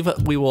believe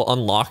we will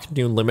unlock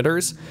new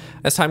limiters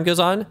as time goes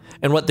on.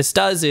 And what this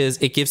does is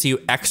it gives you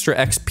extra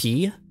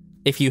XP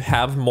if you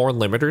have more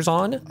limiters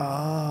on.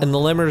 And the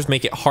limiters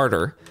make it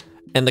harder.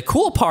 And the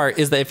cool part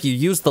is that if you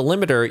use the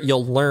limiter,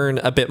 you'll learn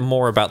a bit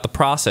more about the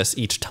process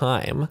each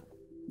time.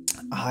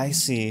 I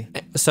see.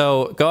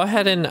 So go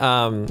ahead and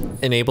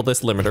enable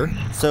this limiter.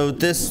 So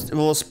this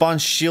will spawn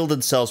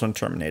shielded cells when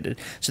terminated.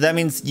 So that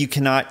means you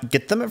cannot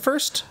get them at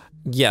first?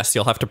 Yes,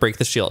 you'll have to break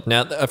the shield.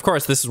 Now, of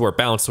course, this is where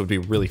bounce would be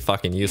really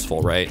fucking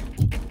useful, right?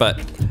 But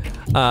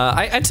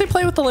I'd say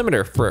play with the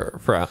limiter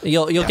for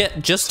you'll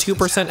get just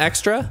 2%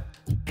 extra.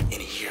 In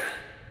here.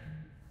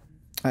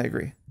 I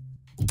agree.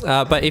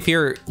 But if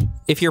you're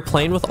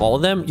playing with all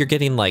of them, you're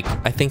getting like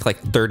I think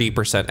like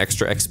 30%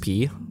 extra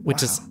XP,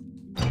 which is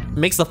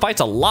makes the fights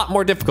a lot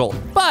more difficult.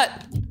 But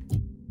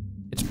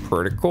it's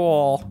pretty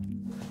cool.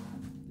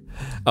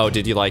 Oh,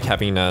 did you like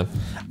having a?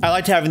 I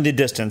liked having the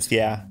distance,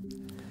 yeah.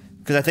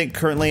 Because I think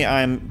currently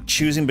I'm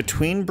choosing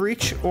between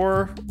Breach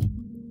or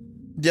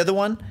the other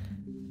one.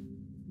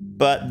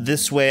 But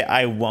this way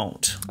I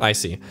won't. I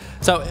see.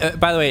 So,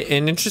 by the way,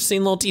 an interesting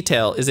little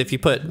detail is if you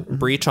put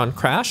Breach on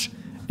Crash,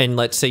 and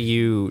let's say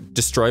you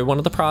destroy one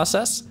of the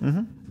process,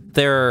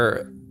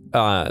 their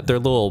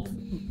little,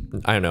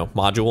 I don't know,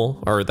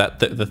 module or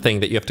the thing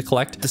that you have to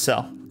collect. The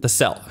cell. The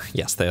cell,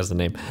 yes, there's the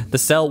name. The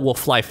cell will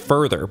fly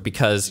further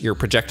because your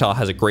projectile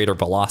has a greater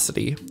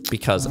velocity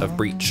because of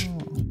breach.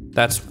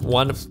 That's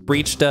one.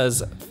 Breach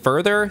does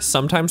further,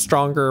 sometimes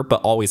stronger,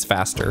 but always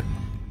faster.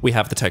 We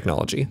have the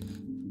technology.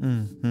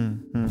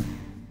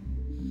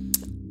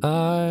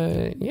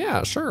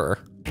 Yeah, sure.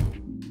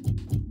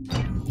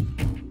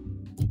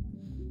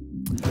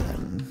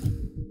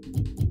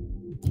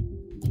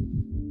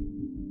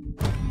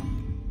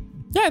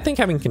 Yeah, I think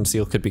having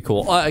conceal could be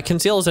cool.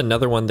 Conceal is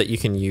another one that you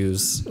can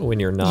use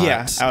when you're not.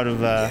 Yeah, out of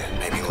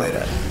maybe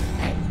later.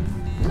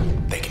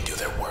 They can do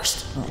their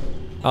worst.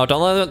 Oh,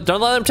 don't let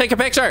them take a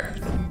picture.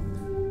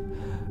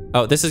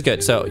 Oh, this is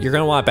good. So you're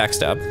gonna want to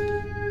backstab.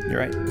 You're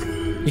right.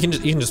 You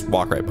can just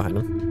walk right behind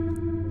him.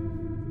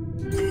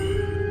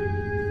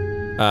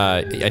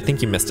 I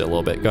think you missed it a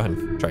little bit. Go ahead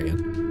and try again.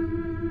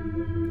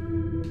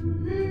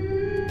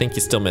 I think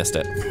you still missed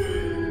it.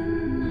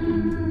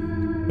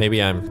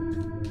 Maybe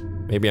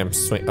I'm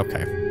swing.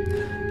 Okay.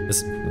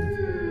 That's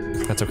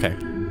okay.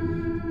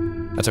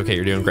 That's okay.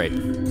 You're doing great.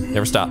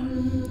 Never stop.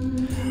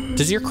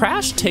 Does your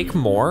crash take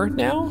more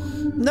now?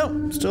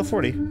 No, still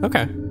 40.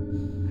 Okay.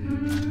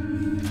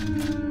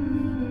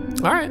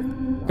 All right,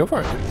 go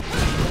for it.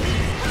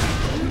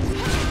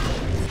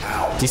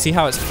 Do you see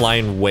how it's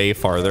flying way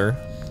farther?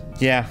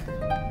 Yeah.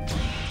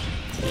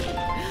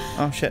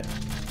 Oh shit.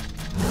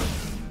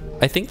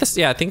 I think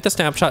the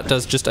snapshot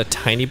does just a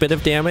tiny bit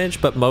of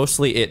damage, but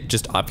mostly it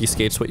just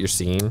obfuscates what you're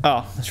seeing.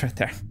 Oh, that's right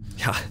there.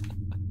 Yeah.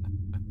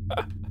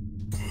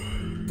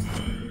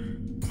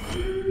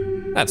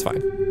 That's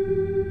fine.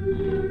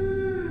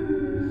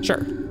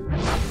 Sure.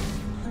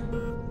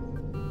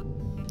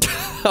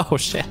 Oh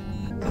shit.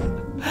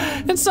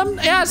 And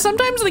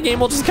sometimes the game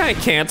will just kind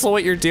of cancel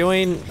what you're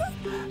doing.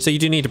 So you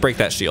do need to break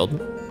that shield.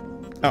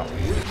 Oh.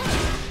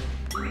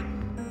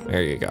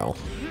 There you go.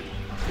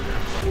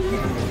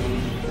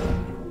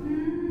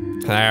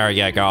 There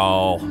you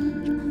go.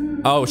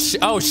 Oh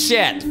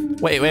shit.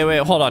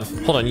 Wait, hold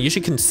on. You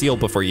should conceal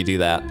before you do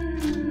that.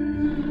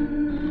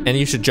 And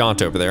you should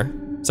jaunt over there.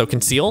 So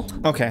conceal.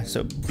 Okay,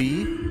 so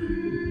B.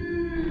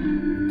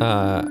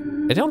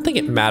 I don't think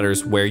it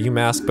matters where you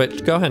mask,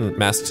 but go ahead and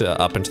mask to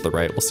up and to the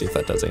right. We'll see if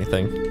that does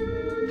anything.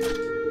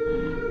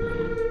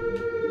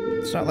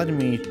 It's not letting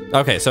me.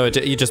 Okay, so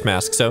you just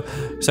mask. So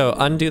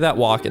undo that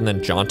walk and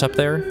then jaunt up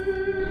there.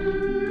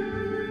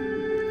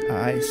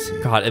 I see.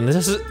 God, and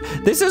this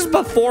is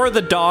before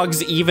the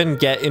dogs even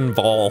get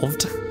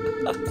involved.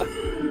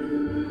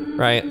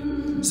 Right?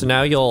 So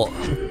now you'll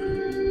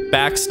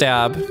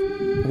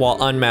backstab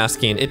while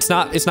unmasking. It's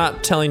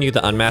not telling you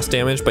the unmask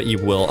damage, but you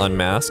will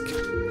unmask.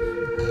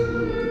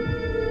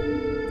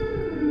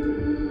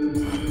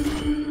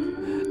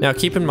 Now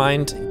keep in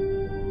mind,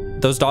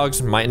 those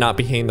dogs might not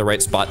be hitting the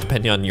right spot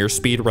depending on your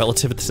speed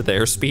relative to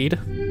their speed.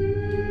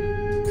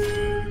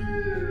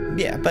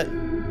 Yeah, but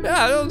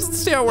yeah, let's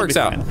see how it works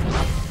out.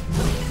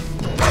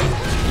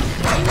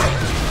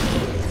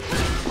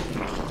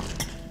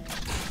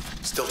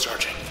 Still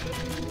charging.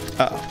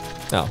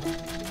 Oh.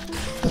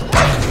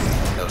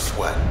 No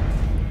sweat.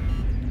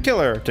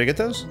 Killer. Did I get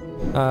those?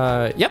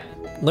 Yep.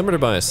 Limiter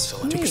bonus,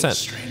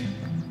 2%.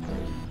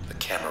 The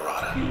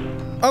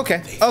Camerata.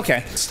 Okay.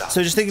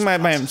 So just thinking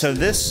so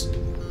this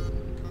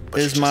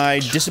is my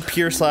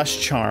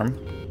disappear/charm.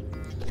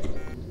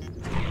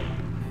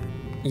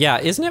 Yeah,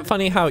 isn't it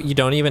funny how you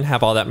don't even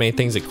have all that many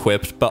things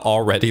equipped, but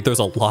already there's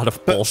a lot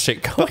of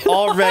bullshit going But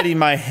already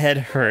my head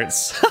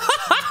hurts.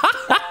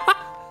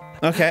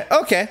 Okay.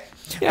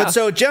 Yeah. But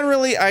so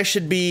generally I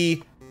should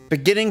be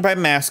beginning by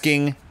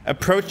masking,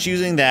 approach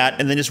using that,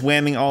 and then just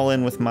whamming all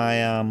in with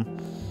my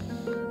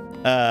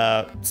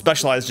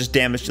specialized just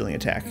damage dealing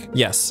attack.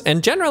 Yes,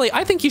 and generally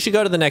I think you should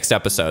go to the next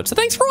episode. So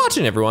thanks for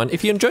watching, everyone.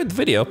 If you enjoyed the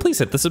video, please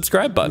hit the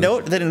subscribe button.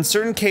 Note that in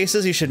certain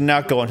cases you should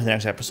not go on to the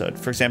next episode.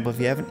 For example, if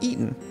you haven't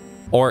eaten.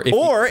 Or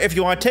if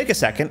you want to take a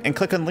second and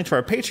click on the link to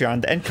our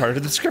Patreon, the end card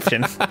in the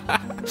description.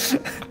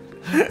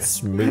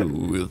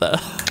 Smooth.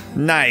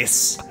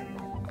 Nice.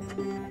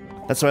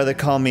 That's why they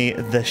call me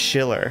the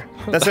Shiller.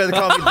 That's why they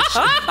call me the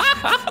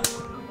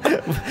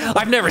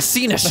I've never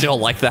seen a shill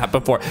like that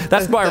before.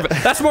 That's more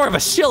of a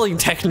shilling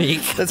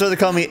technique. That's why they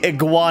call me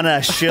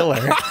Iguana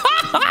Shiller.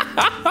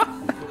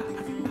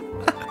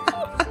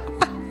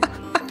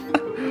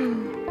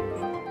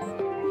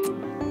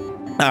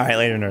 All right,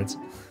 later, nerds.